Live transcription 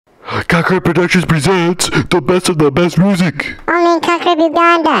Cockcore Productions presents the best of the best music. Only in Cockgrip,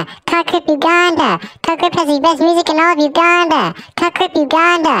 Uganda. Cockgrip, Uganda. Cockgrip has the best music in all of Uganda. Cockgrip,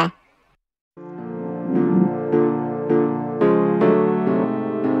 Uganda.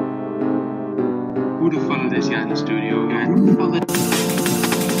 Hoe de fuck is jij in de studio? Hoe de fuck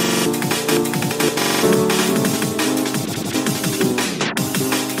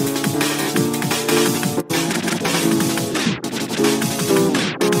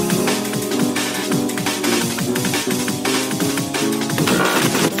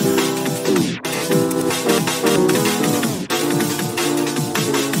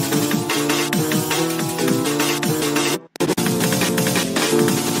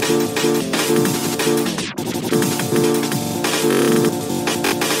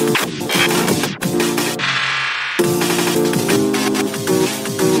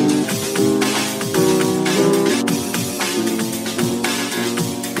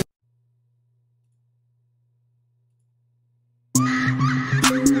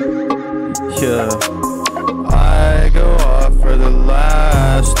Yeah, I go off for the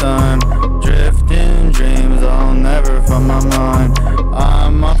last time, drifting dreams I'll never find my mind.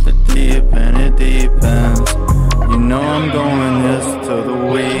 I'm off the deep and it depends. You know I'm going this till the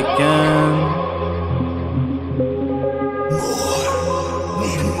weekend.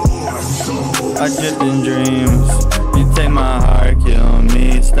 I drift in dreams. You take my heart, kill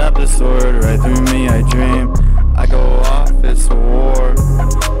me, stab the sword right through me. I dream, I go off, it's a war.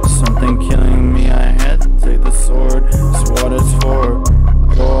 Something killing me, I had to take the sword. It's what it's for.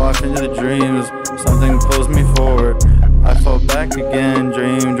 I go off into the dreams, something pulls me forward. I fall back again,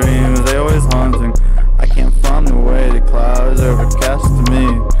 dreams, they always haunting. I can't find the way, the clouds overcast to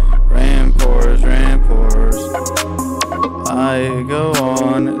me. Rain pours. I go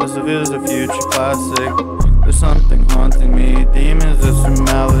on, this feels a future classic. There's something haunting me, demons of some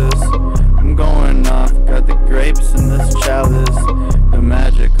malice. I'm going off, got the grapes in this chalice. The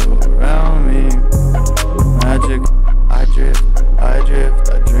magic around me, magic. I drift,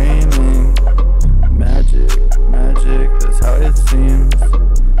 I'm dreaming. Magic, that's how it seems.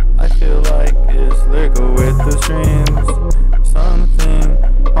 I feel like it's lyrical with the streams. Something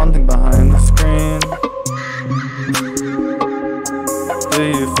haunting behind the screen. Do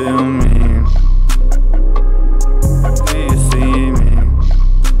you feel me? Do you see me?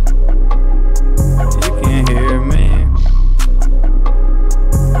 You can't hear me.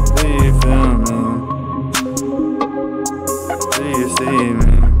 Do you feel me? Do you see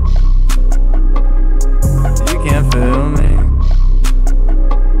me? You can't feel me.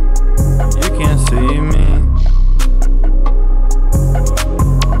 You can't see me.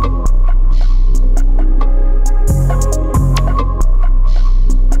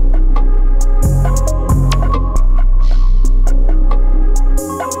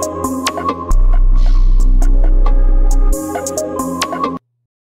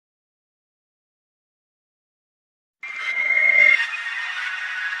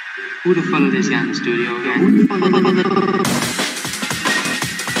 Hoe de fuck is jij in de studio? Hoe de fuck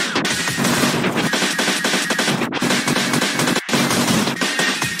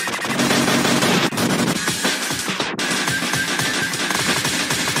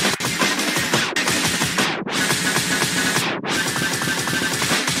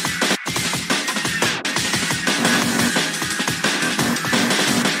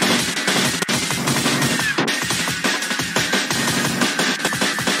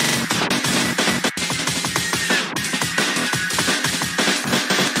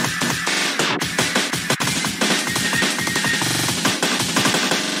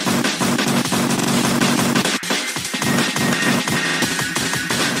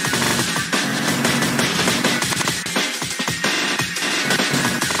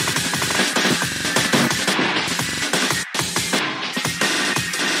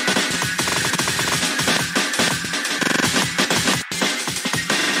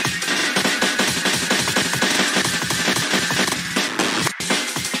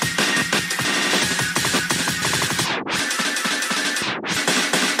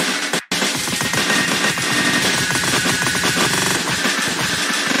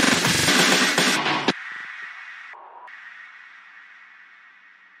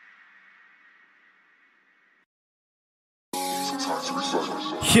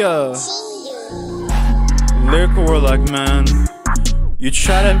Yeah, Lyrical Warlock, man. You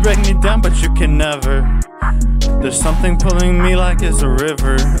try to break me down, but you can never. There's something pulling me like it's a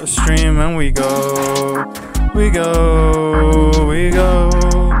river, a stream, and we go.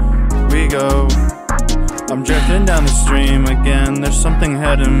 I'm drifting down the stream again. There's something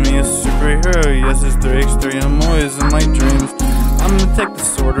heading me, a superhero. Yes, it's 3x3. I'm always in my dreams. I'm I'm gonna take the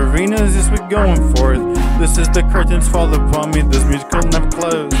sword arenas, yes, we're going for it. This is the curtains fall upon me, this music will never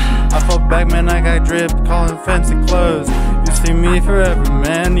close. I fall back, man, I got drip, calling fancy clothes. You see me forever,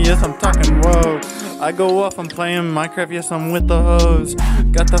 man, yes, I'm talking whoa. I go off, I'm playing Minecraft, yes, I'm with the hoes.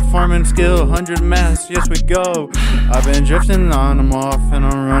 Got the farming skill, 100 masks, yes, we go. I've been drifting on, I'm off, and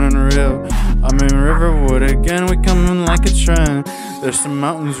I'm running real. I'm in Riverwood again, we coming like a trend. There's some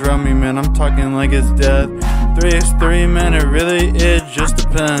mountains around me, man, I'm talking like it's death. 3x3, man, it really, it just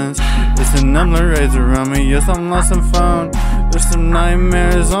depends. There's some numbler rays around me, yes, I'm lost and found. There's some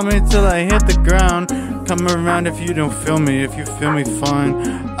nightmares on me till I hit the ground. Come around if you don't feel me, if you feel me, fine.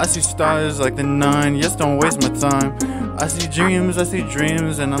 I see stars like the 9, yes, don't waste my time. I see dreams,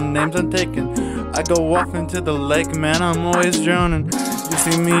 and I'm names I'm taking. I go off into the lake, man, I'm always drowning. You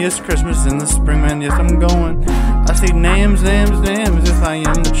see me, it's Christmas in the spring, man, yes, I'm going. I see names, yes, I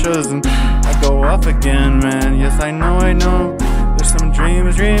am the chosen. I go off again, man, yes, I know. There's some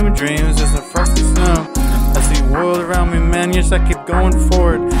dreams, there's a frosty snow. I see world around me, man, yes, I keep going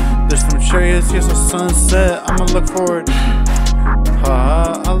forward. There's some chariots, yes, a sunset, I'ma look forward.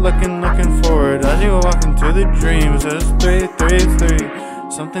 I'm looking forward. As you walk into the dreams, there's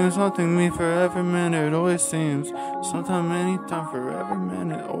 3. Something's haunting me forever, man, it always seems. Sometime, anytime, forever,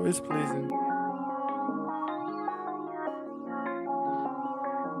 man, it always pleasing.